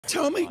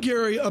Tell me,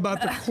 Gary,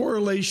 about the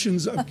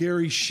correlations of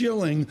Gary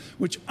Shilling,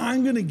 which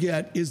I'm going to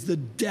get is the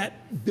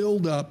debt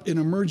buildup in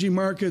emerging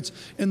markets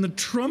and the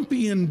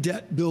Trumpian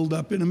debt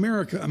buildup in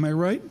America. Am I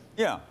right?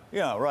 Yeah,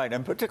 right.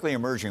 And particularly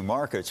emerging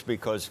markets,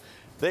 because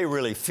they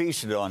really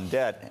feasted on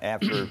debt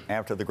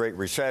after the Great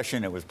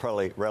Recession. It was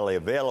probably readily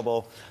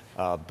available.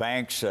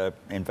 Banks,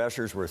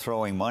 investors were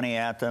throwing money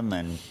at them,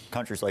 and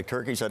countries like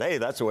Turkey said, hey,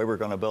 that's the way we're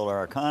going to build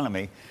our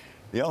economy.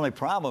 The only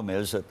problem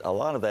is that a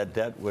lot of that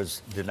debt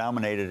was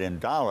denominated in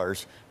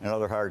dollars and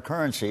other hard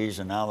currencies,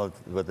 and now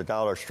with the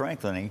dollar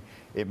strengthening,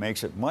 it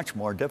makes it much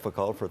more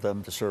difficult for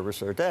them to service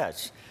their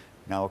debts.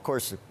 Now, of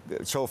course,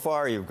 so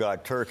far you've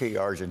got Turkey,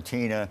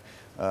 Argentina,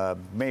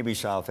 maybe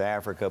South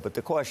Africa, but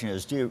the question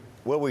is,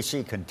 will we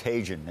see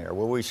contagion there?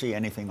 Will we see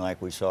anything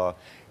like we saw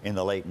in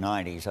the late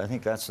 90s? I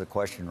think that's the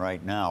question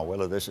right now,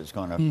 whether this is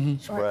going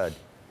to spread. Right.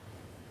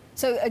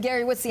 So,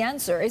 Gary, what's the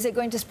answer? Is it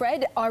going to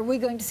spread? Are we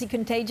going to see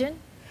contagion?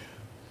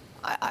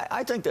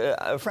 I think,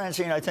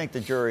 Francine, I think the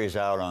jury is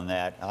out on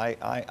that.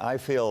 I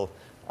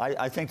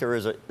think there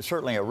is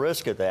certainly a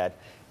risk of that.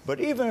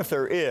 But even if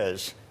there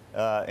is,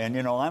 and,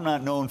 you know, I'm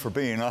not known for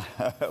being an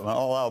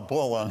all-out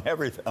bull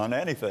on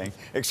anything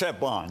except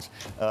bonds,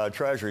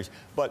 treasuries.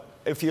 But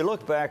if you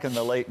look back in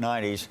the late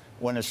 90s,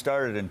 when it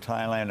started in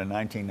Thailand in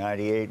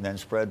 1998 and then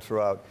spread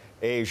throughout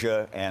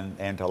Asia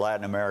and to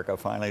Latin America,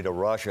 finally to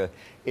Russia,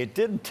 it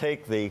didn't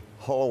take the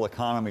whole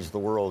economies of the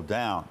world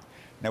down.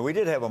 Now, we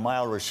did have a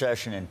mild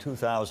recession in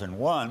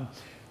 2001,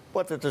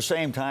 but at the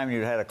same time,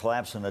 you had a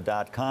collapse in the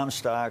dot-com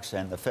stocks,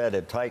 and the Fed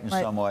had tightened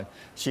somewhat.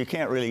 So you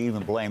can't really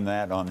even blame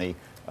that on the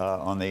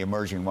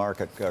emerging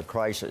market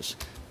crisis.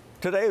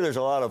 Today, there's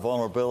a lot of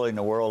vulnerability in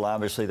the world.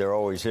 Obviously, there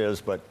always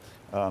is, but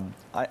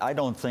I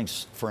don't think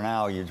for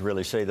now you'd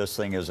really say this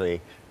thing is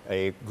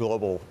a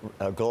global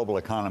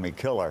economy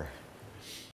killer.